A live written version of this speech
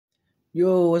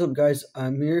Yo, what's up, guys?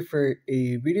 I'm here for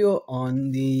a video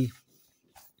on the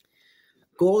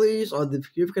goalies of the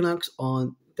Vancouver Canucks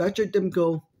on thatcher,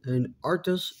 Demko, and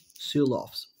Artus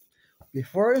silvos.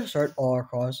 Before I start all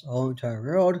across the whole entire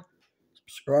world,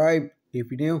 subscribe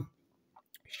if you're new,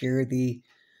 share the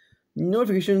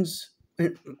notifications,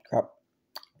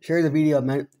 share the video,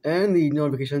 man, and the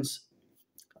notifications,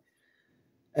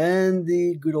 and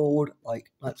the good old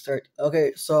like. Let's start.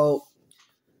 Okay, so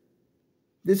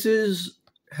this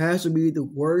has to be the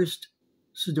worst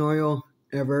scenario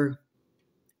ever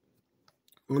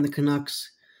on the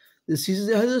Canucks. The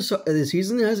season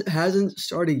hasn't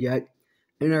started yet,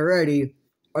 and already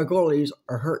our goalies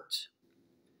are hurt.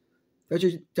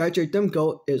 Thatcher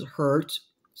Demko is hurt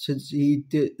since he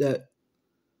did that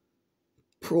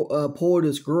pulled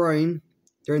his groin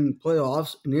during the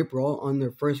playoffs in April on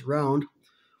their first round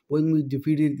when we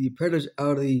defeated the Predators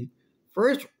out of the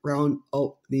first round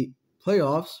of the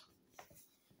playoffs.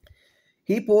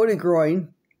 He pulled a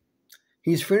groin.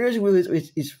 He's finished with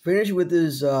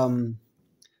his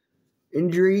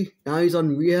injury. Now he's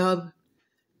on rehab.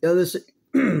 Now they're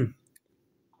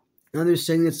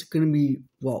saying it's going to be,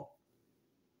 well,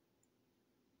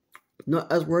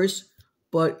 not as worse,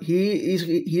 but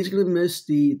he's going to miss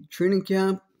the training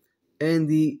camp and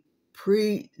the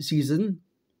preseason,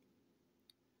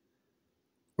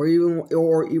 or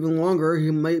even longer. He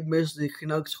might miss the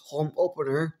Canucks home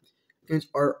opener against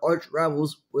our arch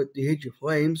rivals with the Haiti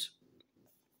Flames.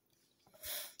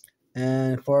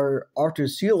 And for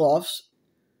Artus silvos,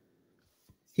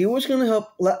 he was going to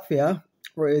help Latvia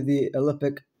for the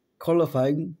Olympic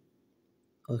qualifying,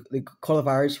 the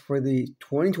qualifiers for the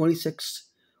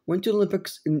 2026 Winter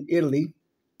Olympics in Italy.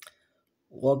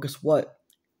 Well, guess what?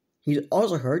 He's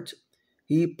also hurt.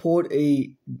 He pulled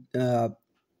a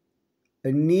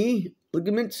knee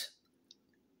ligament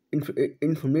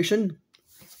inflammation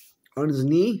on his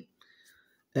knee,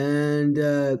 and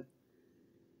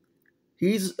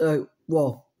he's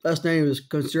last night it was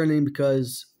concerning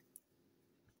because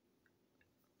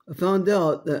I found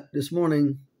out that this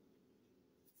morning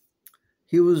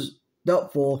he was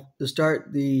doubtful to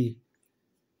start the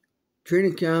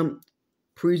training camp,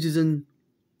 preseason,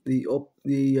 the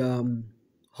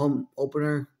home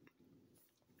opener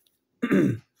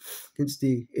against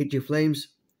the Haiti Flames,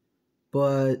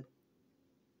 but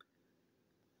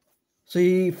so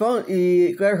he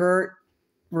got hurt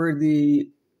for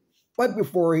right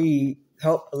before he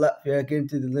helped Latvia get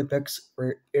into the Olympics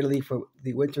for Italy for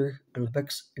the Winter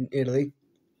Olympics in Italy,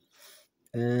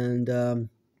 and the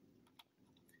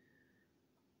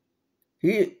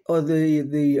GM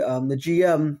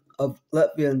of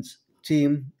Latvian's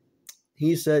team,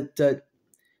 he said that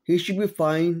he should be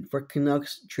fine for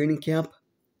Canucks training camp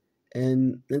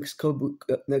and next couple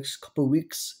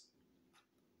weeks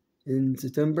in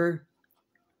September.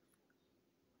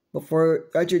 But for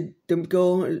thatcher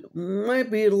Demko, it might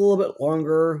be a little bit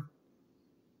longer.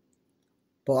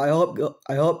 But I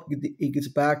hope he gets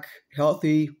back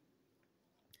healthy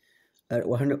at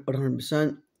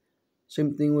 100%.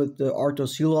 Same thing with the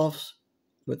Artus silvos,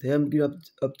 with him get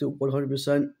up to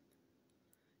 100%.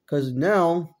 Because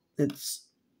now it's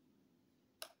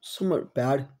somewhat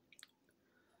bad.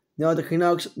 Now the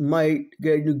Canucks might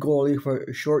get a new goalie for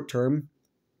a short-term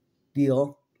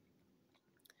deal.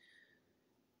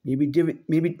 Maybe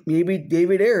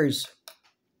David Ayres,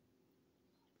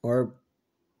 or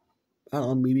I don't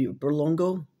know, maybe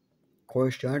Berlongo,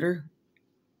 Corey Strider,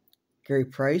 Gary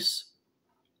Price.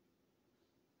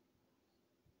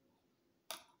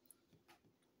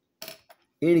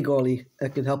 Any goalie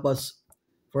that can help us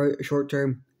for a short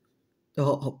term to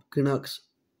help Canucks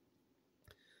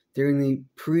during the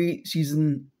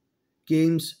preseason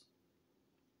games.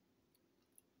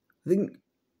 I think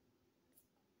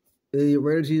the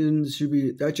regular season should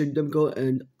be thatcher Demko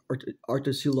and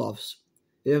Artus silvos.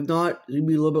 If not, it'll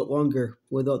be a little bit longer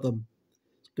without them.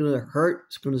 It's gonna hurt.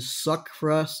 It's gonna suck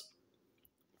for us.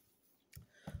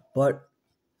 But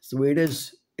it's the way it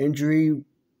is. Injury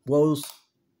woes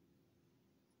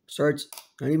starts.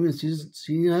 Not even the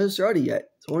season hasn't started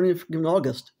yet. It's only in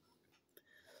August.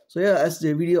 So yeah, that's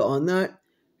the video on that.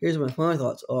 Here's my final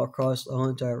thoughts all across the whole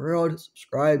entire world.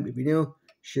 Subscribe if you're new.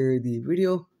 Share the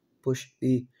video. Push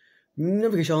the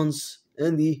notifications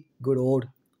and the good old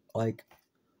like.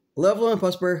 Level and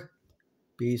prosper.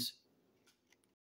 Peace.